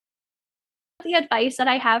The advice that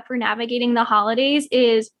I have for navigating the holidays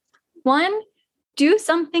is one, do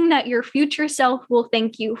something that your future self will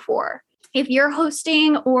thank you for. If you're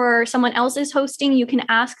hosting or someone else is hosting, you can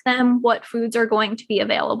ask them what foods are going to be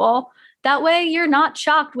available. That way, you're not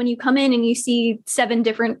shocked when you come in and you see 7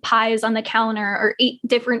 different pies on the counter or 8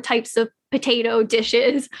 different types of potato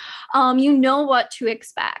dishes. You know what to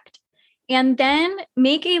expect. And then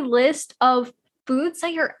make a list of foods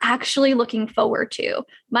that you're actually looking forward to.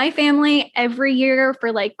 My family, every year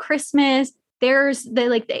for like Christmas, there's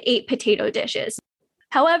the 8 potato dishes.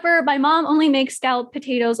 However, my mom only makes scalloped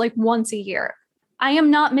potatoes like once a year. I am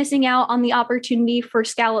not missing out on the opportunity for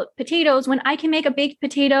scalloped potatoes when I can make a baked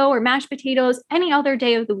potato or mashed potatoes any other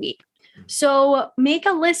day of the week. So make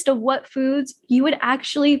a list of what foods you would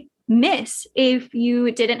actually miss if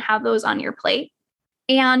you didn't have those on your plate.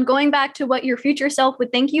 And going back to what your future self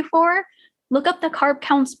would thank you for, look up the carb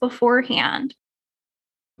counts beforehand.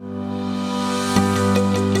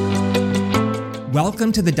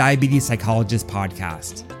 Welcome to the Diabetes Psychologist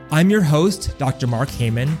Podcast. I'm your host, Dr. Mark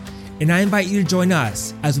Heyman, and I invite you to join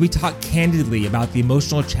us as we talk candidly about the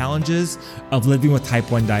emotional challenges of living with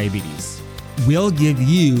type 1 diabetes. We'll give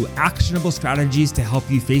you actionable strategies to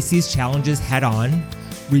help you face these challenges head on,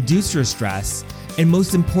 reduce your stress, and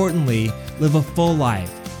most importantly, live a full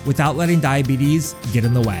life without letting diabetes get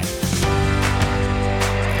in the way.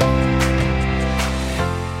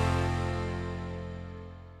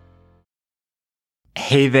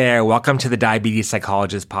 Hey there, welcome to the Diabetes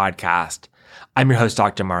Psychologist Podcast. I'm your host,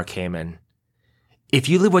 Dr. Mark Heyman. If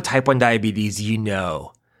you live with type 1 diabetes, you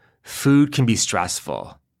know food can be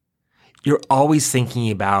stressful. You're always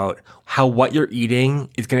thinking about how what you're eating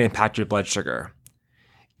is going to impact your blood sugar.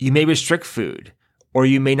 You may restrict food, or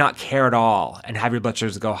you may not care at all and have your blood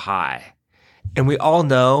sugars go high. And we all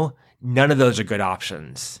know none of those are good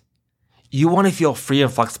options. You want to feel free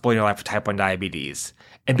and flexible in your life with type 1 diabetes,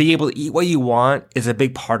 and being able to eat what you want is a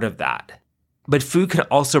big part of that. But food can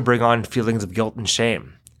also bring on feelings of guilt and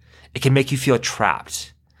shame. It can make you feel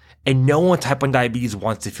trapped. And no one with type 1 diabetes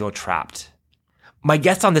wants to feel trapped. My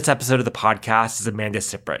guest on this episode of the podcast is Amanda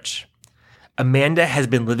Siprich. Amanda has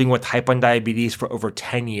been living with type 1 diabetes for over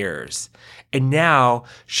 10 years. And now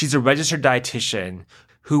she's a registered dietitian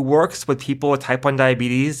who works with people with type 1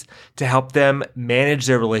 diabetes to help them manage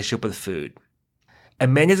their relationship with food.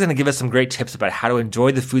 Amanda's going to give us some great tips about how to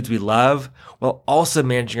enjoy the foods we love while also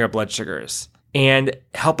managing our blood sugars and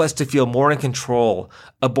help us to feel more in control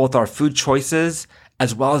of both our food choices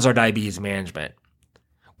as well as our diabetes management.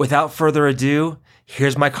 Without further ado,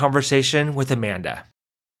 here's my conversation with Amanda.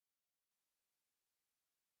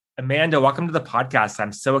 Amanda, welcome to the podcast.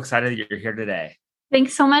 I'm so excited that you're here today.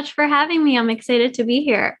 Thanks so much for having me. I'm excited to be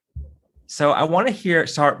here. So I want to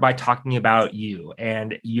start by talking about you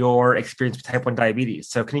and your experience with type 1 diabetes.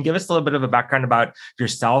 So can you give us a little bit of a background about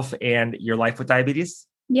yourself and your life with diabetes?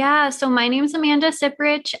 Yeah, so my name is Amanda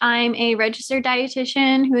Siprich. I'm a registered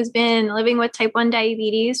dietitian who has been living with type 1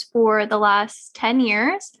 diabetes for the last 10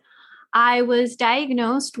 years. I was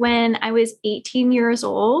diagnosed when I was 18 years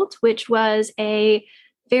old, which was a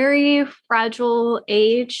very fragile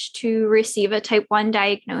age to receive a type 1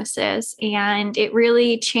 diagnosis. And it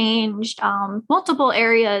really changed multiple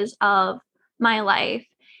areas of my life.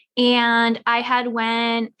 And I had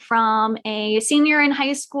went from a senior in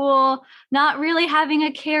high school, not really having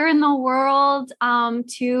a care in the world,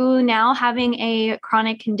 to now having a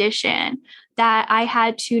chronic condition that I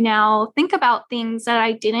had to now think about things that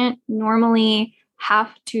I didn't normally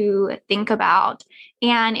have to think about.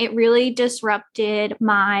 And it really disrupted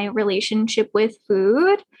my relationship with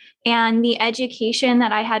food and the education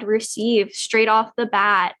that I had received straight off the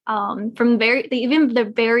bat. From even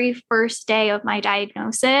the very first day of my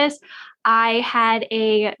diagnosis, I had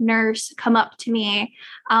a nurse come up to me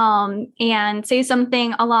and say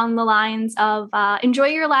something along the lines of, enjoy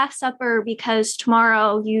your last supper because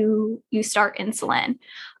tomorrow you start insulin.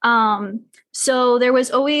 So there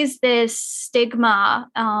was always this stigma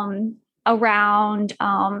around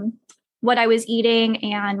what I was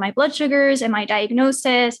eating and my blood sugars and my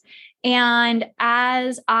diagnosis. And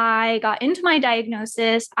as I got into my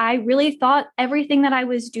diagnosis, I really thought everything that I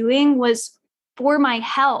was doing was for my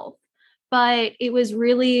health, but it was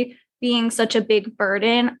really being such a big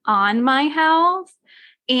burden on my health.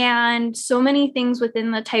 And so many things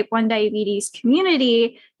within the type 1 diabetes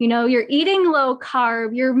community, you're eating low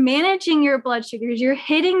carb, you're managing your blood sugars, you're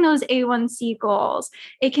hitting those A1C goals.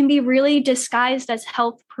 It can be really disguised as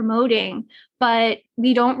health promoting, but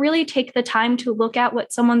we don't really take the time to look at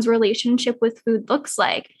what someone's relationship with food looks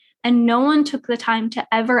like. And no one took the time to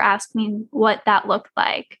ever ask me what that looked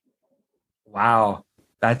like. Wow,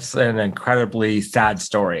 that's an incredibly sad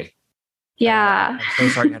story. Yeah. I'm so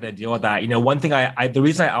sorry you had to deal with that. One thing the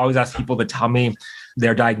reason I always ask people to tell me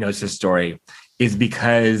their diagnosis story is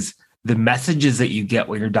because the messages that you get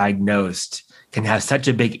when you're diagnosed can have such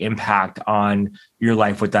a big impact on your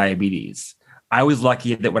life with diabetes. I was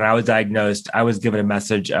lucky that when I was diagnosed, I was given a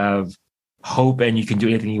message of hope and you can do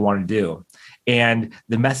anything you want to do. And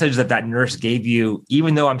the message that nurse gave you,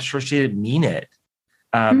 even though I'm sure she didn't mean it,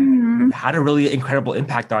 had a really incredible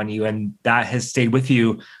impact on you. And that has stayed with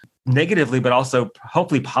you negatively, but also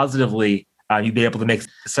hopefully positively. You'd be able to make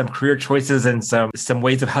some career choices and some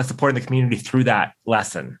ways of how supporting the community through that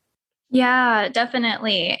lesson. Yeah,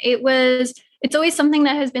 definitely. It's always something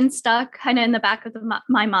that has been stuck kind of in the back of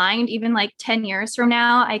my mind, even like 10 years from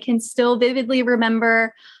now. I can still vividly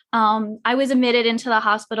remember I was admitted into the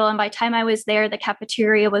hospital, and by the time I was there, the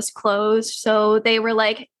cafeteria was closed. So they were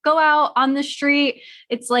like, go out on the street.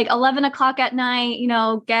 It's like 11 o'clock at night,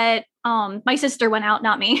 get my sister went out,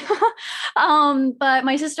 not me. But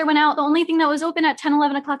my sister went out. The only thing that was open at 10,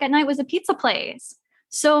 11 o'clock at night was a pizza place.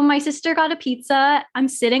 So my sister got a pizza. I'm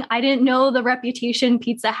sitting. I didn't know the reputation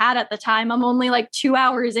pizza had at the time. I'm only like 2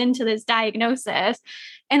 hours into this diagnosis.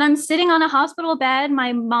 And I'm sitting on a hospital bed.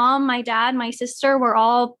 My mom, my dad, my sister were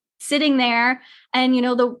all sitting there. And,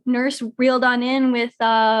 the nurse reeled on in with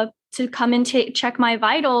to come and check my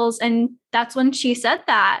vitals. And that's when she said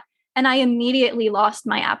that. And I immediately lost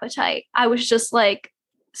my appetite. I was just like,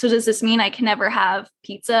 so does this mean I can never have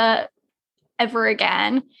pizza ever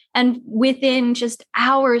again? And within just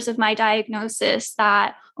hours of my diagnosis,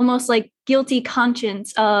 that almost like guilty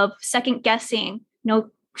conscience of second guessing,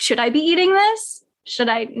 should I be eating this? Should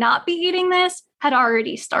I not be eating this? Had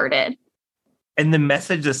already started. And the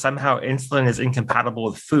message that somehow insulin is incompatible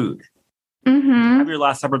with food. Mm-hmm. You have your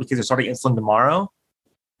last supper because you're starting insulin tomorrow.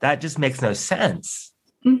 That just makes no sense.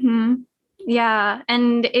 Mm-hmm. Yeah.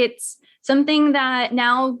 And it's something that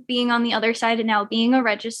now being on the other side and now being a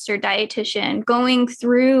registered dietitian, going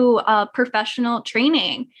through professional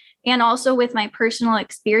training, and also with my personal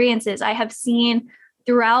experiences, I have seen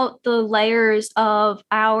throughout the layers of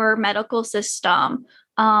our medical system,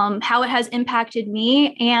 how it has impacted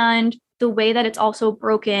me and the way that it's also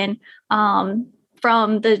broken from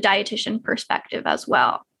the dietitian perspective as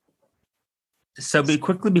well. So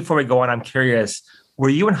quickly before we go on, I'm curious, were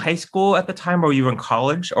you in high school at the time, or were you in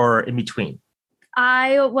college, or in between?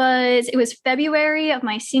 It was February of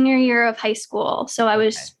my senior year of high school. So I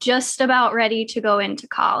was just about ready to go into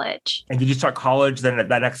college. And did you start college then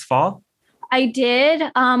that next fall? I did.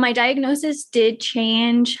 My diagnosis did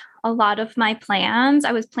change a lot of my plans.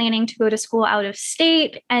 I was planning to go to school out of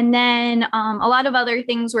state, and then a lot of other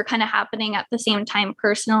things were kind of happening at the same time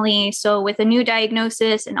personally. So with a new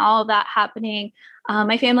diagnosis and all of that happening,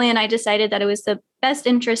 my family and I decided that it was the best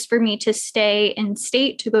interest for me to stay in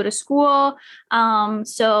state to go to school.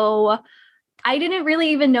 So I didn't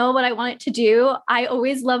really even know what I wanted to do. I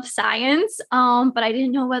always loved science, but I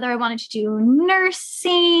didn't know whether I wanted to do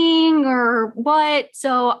nursing or what.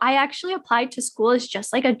 So I actually applied to school as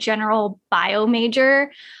just like a general bio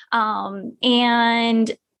major.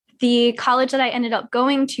 And the college that I ended up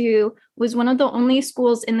going to was one of the only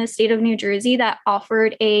schools in the state of New Jersey that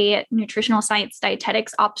offered a nutritional science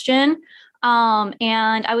dietetics option.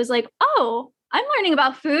 And I was like, oh, I'm learning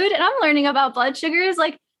about food and I'm learning about blood sugars.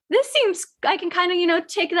 Like, this seems, I can kind of,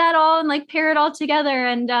 take that all and like pair it all together.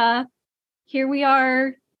 And here we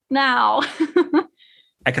are now.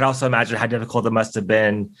 I could also imagine how difficult it must have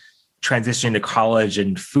been transitioning to college,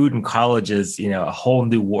 and food in college is, a whole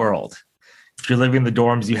new world. If you're living in the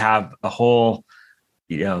dorms, you have a whole,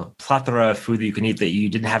 plethora of food that you can eat that you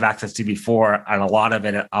didn't have access to before, and a lot of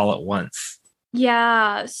it all at once.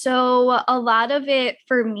 Yeah. So a lot of it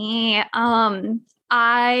for me,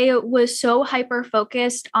 I was so hyper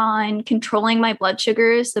focused on controlling my blood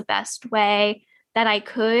sugars the best way that I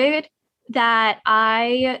could, that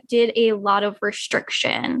I did a lot of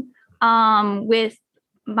restriction with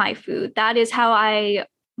my food. That is how I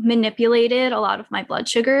manipulated a lot of my blood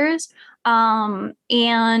sugars. And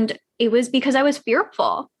it was because I was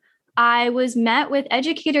fearful. I was met with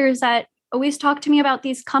educators that always talk to me about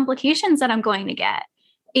these complications that I'm going to get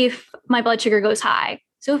if my blood sugar goes high.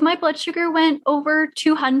 So if my blood sugar went over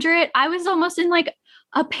 200, I was almost in like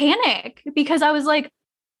a panic because I was like,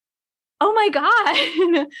 oh my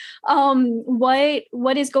God,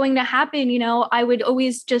 what is going to happen? I would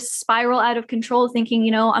always just spiral out of control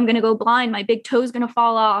thinking, I'm going to go blind. My big toe is going to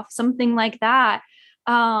fall off, something like that.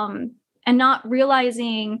 And not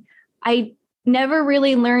realizing I never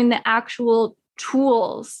really learned the actual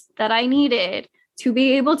tools that I needed to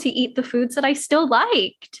be able to eat the foods that I still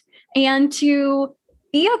liked and to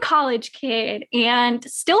be a college kid and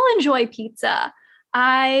still enjoy pizza.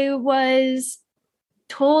 I was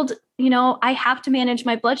told, I have to manage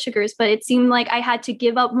my blood sugars, but it seemed like I had to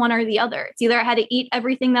give up one or the other. It's either I had to eat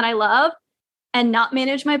everything that I love and not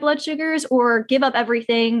manage my blood sugars, or give up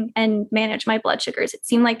everything and manage my blood sugars. It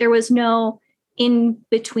seemed like there was no in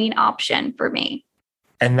between option for me.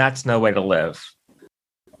 And that's no way to live.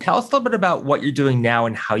 Tell us a little bit about what you're doing now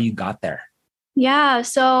and how you got there. Yeah,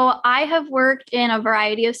 so I have worked in a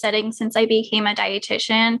variety of settings since I became a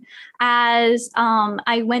dietitian. As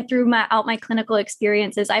I went through my clinical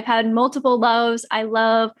experiences, I've had multiple loves. I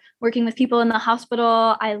love working with people in the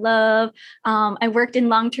hospital. I worked in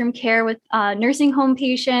long-term care with nursing home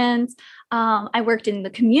patients. I worked in the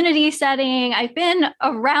community setting. I've been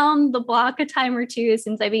around the block a time or two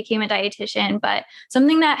since I became a dietitian, but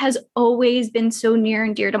something that has always been so near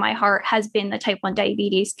and dear to my heart has been the type 1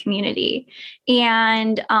 diabetes community.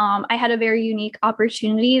 And I had a very unique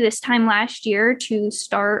opportunity this time last year to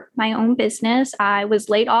start my own business. I was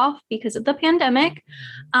laid off because of the pandemic.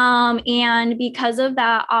 And because of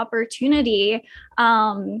that opportunity,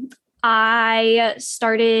 I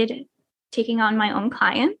started taking on my own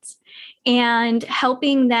clients and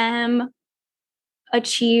helping them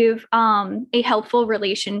achieve a helpful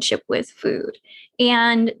relationship with food.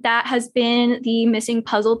 And that has been the missing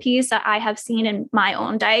puzzle piece that I have seen in my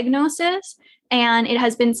own diagnosis. And it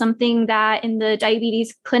has been something that in the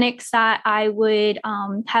diabetes clinics that I would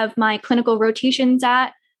have my clinical rotations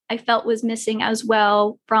at, I felt was missing as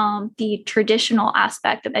well from the traditional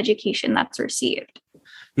aspect of education that's received.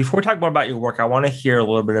 Before we talk more about your work, I want to hear a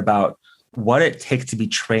little bit about what it takes to be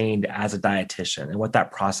trained as a dietitian and what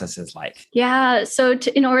that process is like. Yeah. So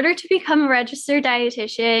in order to become a registered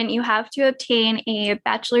dietitian, you have to obtain a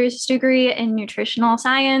bachelor's degree in nutritional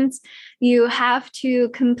science. You have to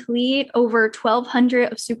complete over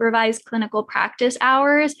 1,200 of supervised clinical practice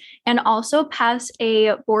hours and also pass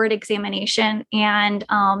a board examination. And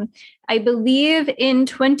I believe in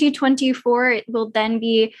 2024, it will then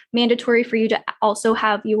be mandatory for you to also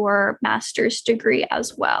have your master's degree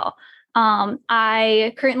as well.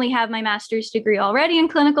 I currently have my master's degree already in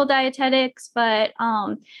clinical dietetics, but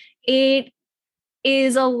it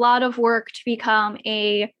is a lot of work to become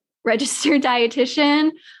a registered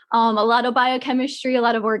dietitian, a lot of biochemistry, a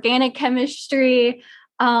lot of organic chemistry.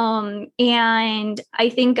 And I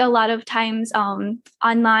think a lot of times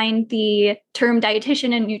online, the term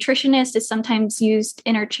dietitian and nutritionist is sometimes used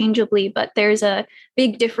interchangeably, but there's a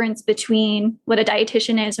big difference between what a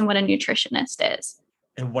dietitian is and what a nutritionist is.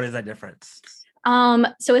 And what is that difference?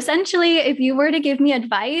 So essentially, if you were to give me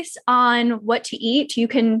advice on what to eat, you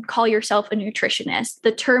can call yourself a nutritionist.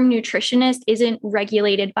 The term nutritionist isn't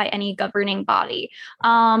regulated by any governing body.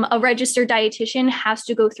 A registered dietitian has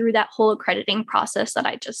to go through that whole accrediting process that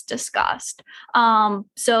I just discussed.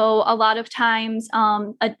 So a lot of times,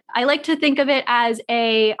 I like to think of it as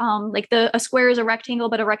a square is a rectangle,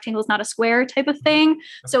 but a rectangle is not a square type of thing. Okay.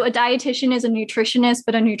 So a dietitian is a nutritionist,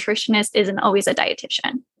 but a nutritionist isn't always a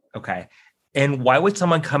dietitian. Okay. And why would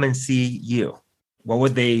someone come and see you? What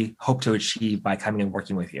would they hope to achieve by coming and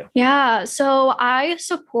working with you? Yeah, so I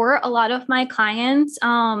support a lot of my clients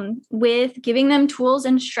with giving them tools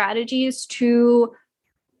and strategies to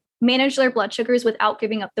manage their blood sugars without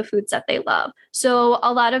giving up the foods that they love. So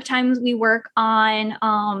a lot of times we work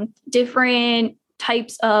on different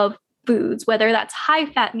types of foods, whether that's high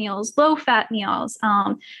fat meals, low fat meals,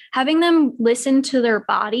 having them listen to their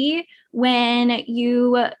body. When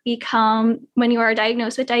you are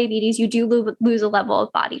diagnosed with diabetes, you do lose a level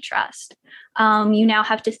of body trust. You now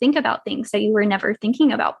have to think about things that you were never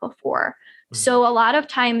thinking about before. Mm-hmm. So a lot of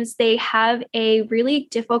times they have a really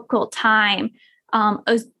difficult time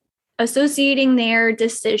associating their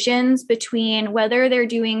decisions between whether they're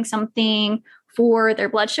doing something for their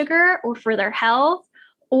blood sugar or for their health,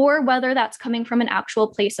 or whether that's coming from an actual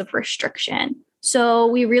place of restriction. So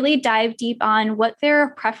we really dive deep on what their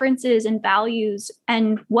preferences and values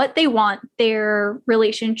and what they want their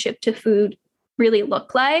relationship to food really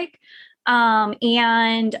look like.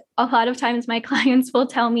 And a lot of times my clients will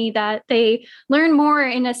tell me that they learn more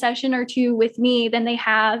in a session or two with me than they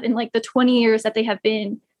have in like the 20 years that they have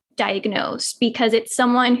been diagnosed, because it's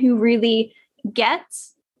someone who really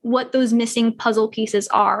gets what those missing puzzle pieces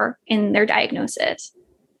are in their diagnosis.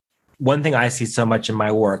 One thing I see so much in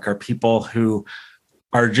my work are people who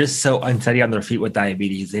are just so unsteady on their feet with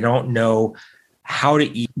diabetes. They don't know how to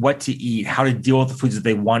eat, what to eat, how to deal with the foods that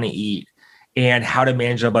they want to eat, and how to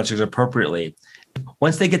manage their blood sugars appropriately.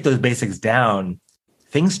 Once they get those basics down,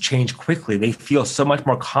 things change quickly. They feel so much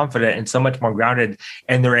more confident and so much more grounded,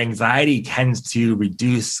 and their anxiety tends to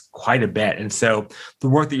reduce quite a bit. And so the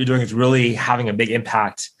work that you're doing is really having a big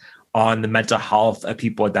impact on the mental health of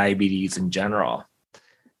people with diabetes in general.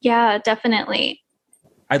 Yeah, definitely.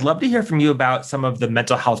 I'd love to hear from you about some of the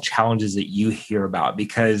mental health challenges that you hear about,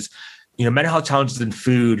 because, mental health challenges in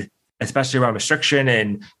food, especially around restriction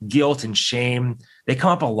and guilt and shame, they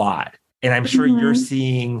come up a lot. And I'm sure you're Mhm.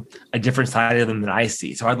 seeing a different side of them than I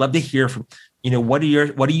see. So I'd love to hear from, what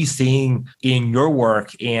are you seeing in your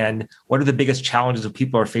work, and what are the biggest challenges that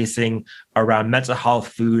people are facing around mental health,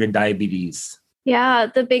 food, and diabetes? Yeah,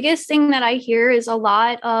 the biggest thing that I hear is a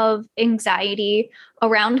lot of anxiety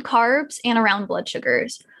around carbs and around blood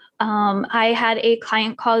sugars. I had a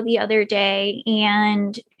client call the other day,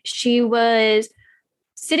 and she was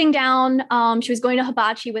sitting down. She was going to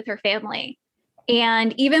hibachi with her family.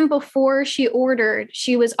 And even before she ordered,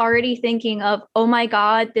 she was already thinking of, oh my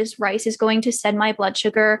God, this rice is going to send my blood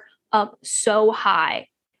sugar up so high.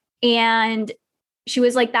 And she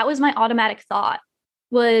was like, that was my automatic thought,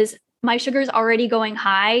 was my sugar's already going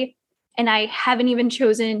high and I haven't even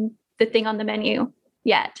chosen the thing on the menu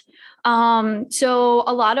yet. So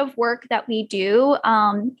a lot of work that we do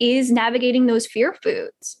is navigating those fear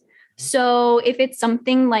foods. So if it's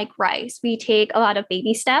something like rice, we take a lot of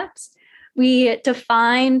baby steps. We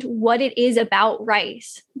define what it is about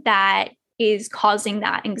rice that is causing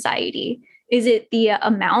that anxiety. Is it the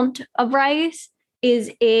amount of rice? Is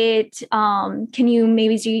it, can you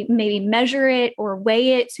maybe measure it or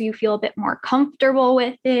weigh it so you feel a bit more comfortable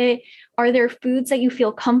with it? Are there foods that you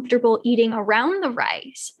feel comfortable eating around the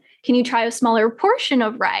rice? Can you try a smaller portion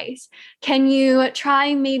of rice? Can you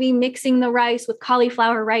try maybe mixing the rice with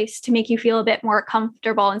cauliflower rice to make you feel a bit more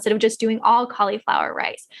comfortable instead of just doing all cauliflower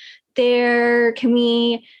rice? Can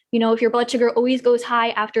we, if your blood sugar always goes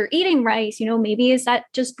high after eating rice, maybe is that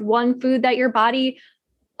just one food that your body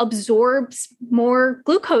absorbs more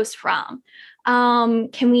glucose from?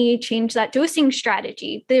 Can we change that dosing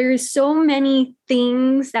strategy? There's so many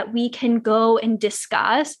things that we can go and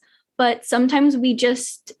discuss, but sometimes we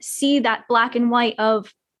just see that black and white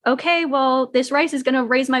of, okay, well, this rice is going to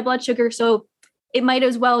raise my blood sugar, so it might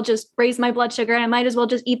as well just raise my blood sugar, and I might as well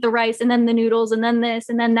just eat the rice and then the noodles and then this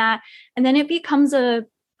and then that. And then it becomes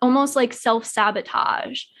almost like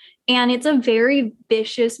self-sabotage. And it's a very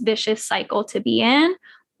vicious cycle to be in.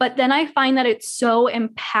 But then I find that it's so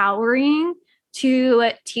empowering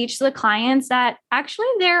to teach the clients that actually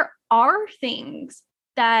there are things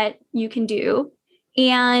that you can do.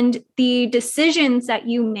 And the decisions that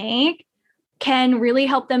you make can really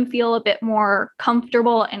help them feel a bit more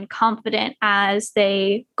comfortable and confident as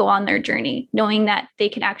they go on their journey, knowing that they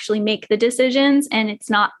can actually make the decisions and it's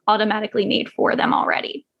not automatically made for them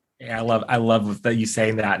already. Yeah, I love that you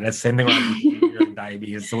saying that. And it's the same thing around behavior and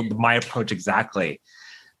diabetes. So my approach exactly.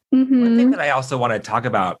 One thing Mm-hmm. that I also want to talk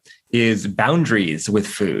about is boundaries with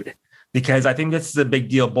food, because I think this is a big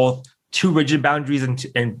deal, both too rigid boundaries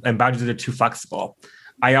and boundaries that are too flexible.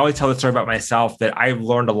 I always tell the story about myself that I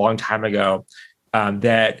learned a long time ago,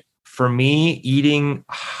 that for me, eating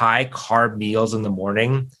high carb meals in the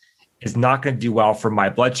morning is not going to do well for my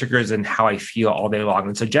blood sugars and how I feel all day long.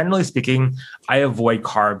 And so generally speaking, I avoid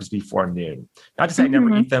carbs before noon. Not to say I never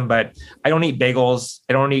Mm-hmm. eat them, but I don't eat bagels.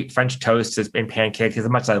 I don't eat French toast and pancakes as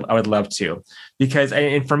much as I would love to, because,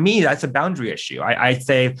 and for me, that's a boundary issue. I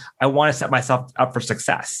say I want to set myself up for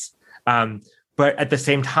success. But at the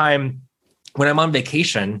same time, when I'm on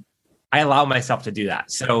vacation, I allow myself to do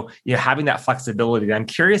that. So, having that flexibility. I'm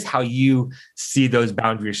curious how you see those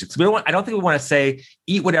boundary issues. I don't think we want to say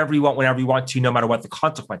eat whatever you want, whenever you want to, no matter what the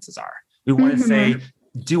consequences are. We want to say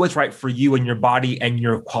do what's right for you and your body and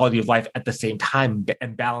your quality of life at the same time,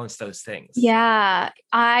 and balance those things. Yeah,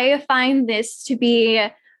 I find this to be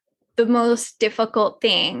the most difficult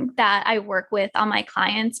thing that I work with on my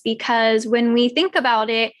clients, because when we think about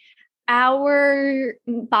it, our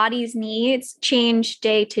body's needs change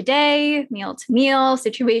day to day, meal to meal,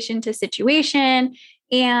 situation to situation.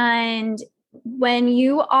 And when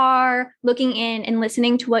you are looking in and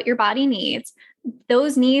listening to what your body needs,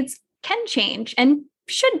 those needs can change and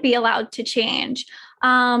should be allowed to change.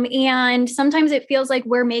 And sometimes it feels like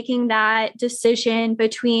we're making that decision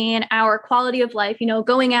between our quality of life,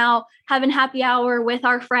 going out, having happy hour with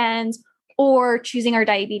our friends, or choosing our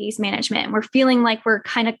diabetes management. We're feeling like we're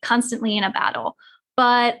kind of constantly in a battle.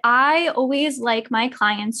 But I always like my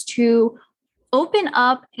clients to open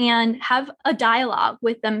up and have a dialogue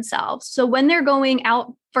with themselves. So when they're going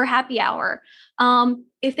out for happy hour,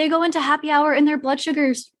 if they go into happy hour and their blood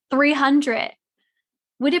sugar's 300,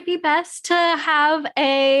 would it be best to have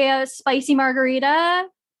a spicy margarita?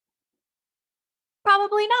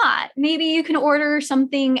 Probably not. Maybe you can order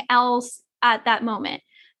something else at that moment.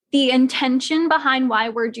 The intention behind why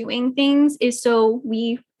we're doing things is so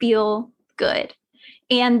we feel good.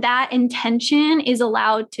 And that intention is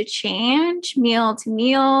allowed to change meal to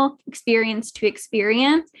meal, experience to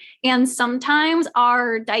experience. And sometimes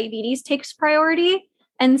our diabetes takes priority,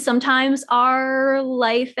 and sometimes our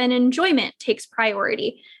life and enjoyment takes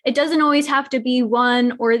priority. It doesn't always have to be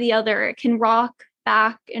one or the other. It can rock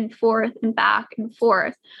back and forth and back and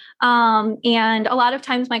forth. And a lot of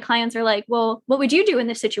times my clients are like, well, what would you do in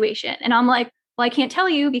this situation? And I'm like, well, I can't tell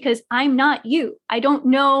you because I'm not you. I don't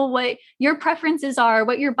know what your preferences are,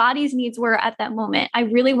 what your body's needs were at that moment. I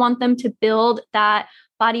really want them to build that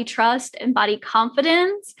body trust and body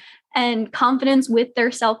confidence and confidence with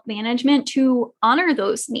their self-management to honor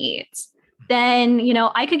those needs. Then,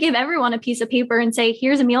 I could give everyone a piece of paper and say,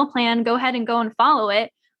 here's a meal plan, go ahead and go and follow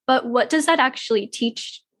it. But what does that actually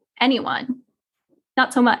teach anyone?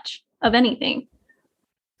 Not so much of anything.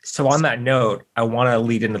 So on that note, I want to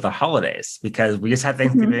lead into the holidays because we just had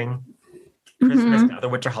Thanksgiving, Christmas, and other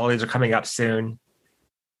winter holidays are coming up soon.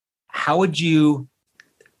 How would you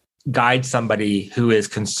guide somebody who is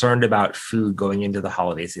concerned about food going into the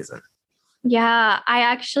holiday season? Yeah, I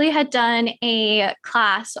actually had done a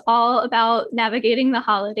class all about navigating the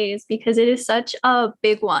holidays because it is such a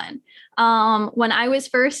big one. When I was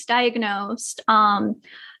first diagnosed,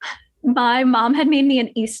 my mom had made me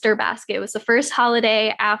an Easter basket. It was the first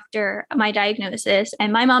holiday after my diagnosis,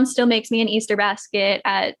 and my mom still makes me an Easter basket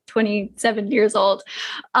at 27 years old.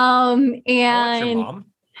 And your mom?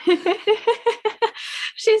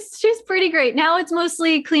 she's pretty great. Now it's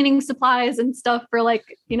mostly cleaning supplies and stuff for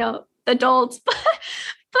adults.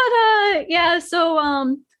 But yeah, so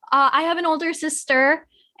I have an older sister,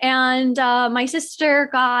 and my sister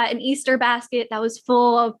got an Easter basket that was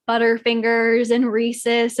full of Butterfingers and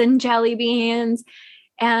Reese's and jelly beans.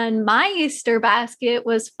 And my Easter basket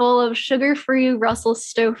was full of sugar-free Russell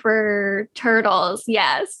Stouffer turtles.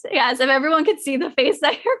 Yes. If everyone could see the face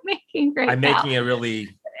that you're making right now. I'm making a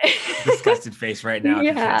really disgusted face right now. Yeah.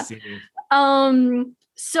 If you can't see me.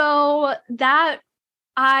 So that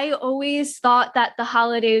I always thought that the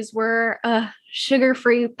holidays were a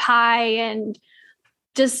sugar-free pie, and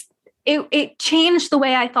just it changed the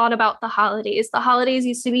way I thought about the holidays. The holidays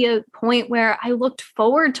used to be a point where I looked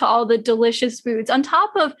forward to all the delicious foods on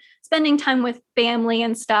top of spending time with family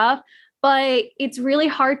and stuff. But it's really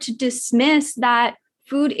hard to dismiss that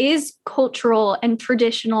food is cultural and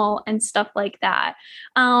traditional and stuff like that.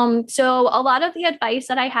 So a lot of the advice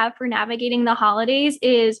that I have for navigating the holidays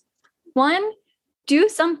is, one, do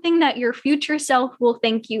something that your future self will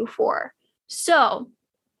thank you for. So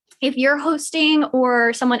if you're hosting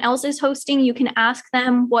or someone else is hosting, you can ask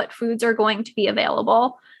them what foods are going to be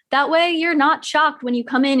available. That way you're not shocked when you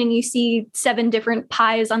come in and you see 7 different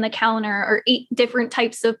pies on the counter or 8 different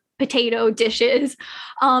types of potato dishes.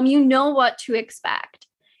 You know what to expect.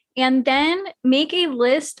 And then make a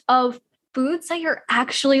list of foods that you're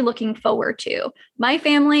actually looking forward to. My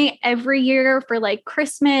family, every year for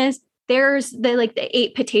Christmas, there's the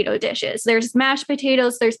 8 potato dishes. There's mashed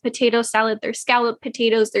potatoes, there's potato salad, there's scalloped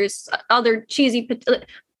potatoes, there's other cheesy,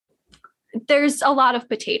 there's a lot of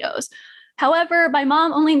potatoes. However, my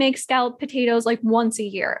mom only makes scalloped potatoes once a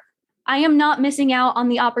year. I am not missing out on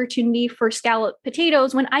the opportunity for scalloped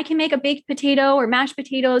potatoes when I can make a baked potato or mashed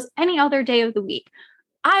potatoes any other day of the week.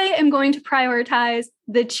 I am going to prioritize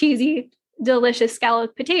the cheesy, delicious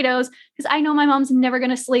scalloped potatoes because I know my mom's never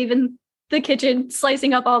going to slave in the kitchen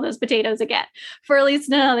slicing up all those potatoes again for at least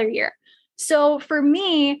another year. So for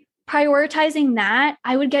me, prioritizing that,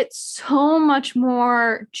 I would get so much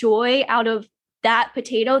more joy out of that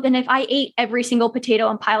potato than if I ate every single potato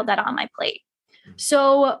and piled that on my plate.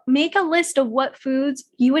 So make a list of what foods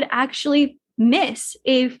you would actually miss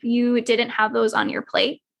if you didn't have those on your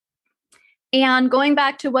plate. And going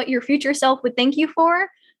back to what your future self would thank you for,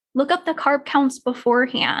 look up the carb counts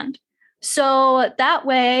beforehand. So that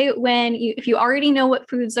way, if you already know what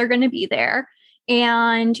foods are going to be there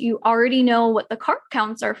and you already know what the carb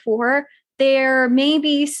counts are for, there may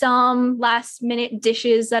be some last minute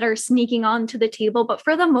dishes that are sneaking onto the table. But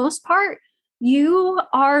for the most part, you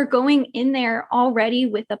are going in there already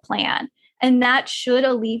with a plan. And that should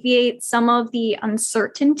alleviate some of the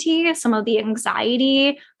uncertainty, some of the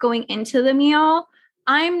anxiety going into the meal.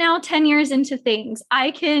 I'm now 10 years into things. I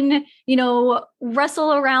can,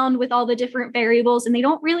 wrestle around with all the different variables and they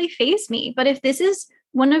don't really faze me. But if this is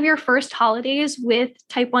one of your first holidays with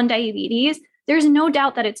type 1 diabetes, there's no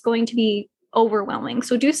doubt that it's going to be overwhelming.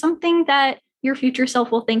 So do something that your future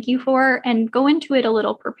self will thank you for and go into it a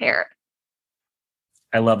little prepared.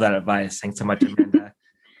 I love that advice. Thanks so much, Amanda.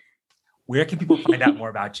 Where can people find out more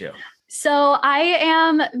about you? So I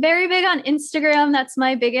am very big on Instagram. That's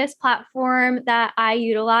my biggest platform that I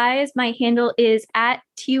utilize. My handle is at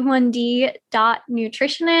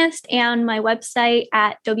T1D.nutritionist and my website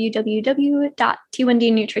at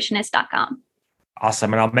www.t1dnutritionist.com.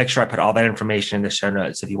 Awesome. And I'll make sure I put all that information in the show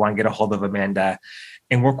notes. If you want to get a hold of Amanda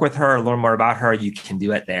and work with her or learn more about her, you can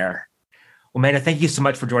do it there. Well, Amanda, thank you so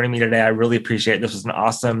much for joining me today. I really appreciate it. This was an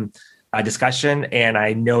awesome discussion, and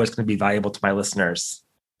I know it's going to be valuable to my listeners.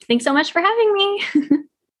 Thanks so much for having me.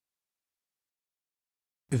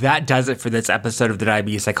 That does it for this episode of the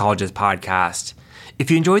Diabetes Psychologist podcast.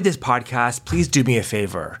 If you enjoyed this podcast, please do me a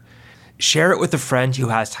favor. Share it with a friend who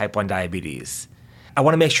has type 1 diabetes. I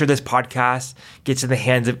want to make sure this podcast gets in the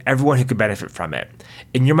hands of everyone who could benefit from it.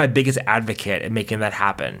 And you're my biggest advocate in making that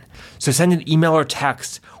happen. So send an email or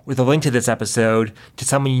text with a link to this episode to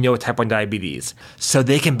someone you know with type 1 diabetes so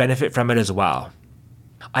they can benefit from it as well.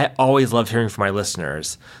 I always love hearing from my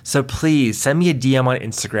listeners. So please send me a DM on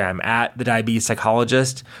Instagram at The Diabetes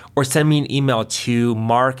Psychologist or send me an email to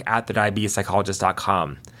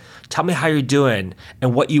mark@thediabetespsychologist.com. Tell me how you're doing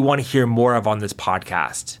and what you want to hear more of on this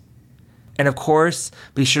podcast. And of course,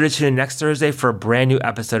 be sure to tune in next Thursday for a brand new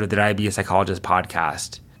episode of the Diabetes Psychologist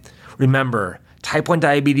podcast. Remember, type 1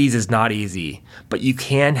 diabetes is not easy, but you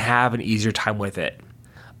can have an easier time with it.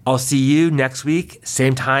 I'll see you next week,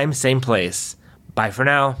 same time, same place. Bye for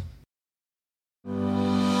now.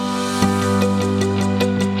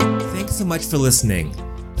 Thanks so much for listening.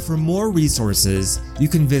 For more resources, you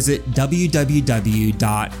can visit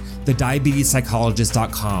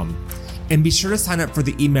www.thediabetespsychologist.com and be sure to sign up for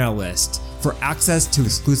the email list for access to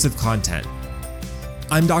exclusive content.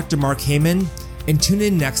 I'm Dr. Mark Heyman, and tune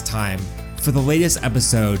in next time for the latest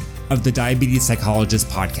episode of the Diabetes Psychologist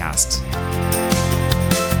podcast.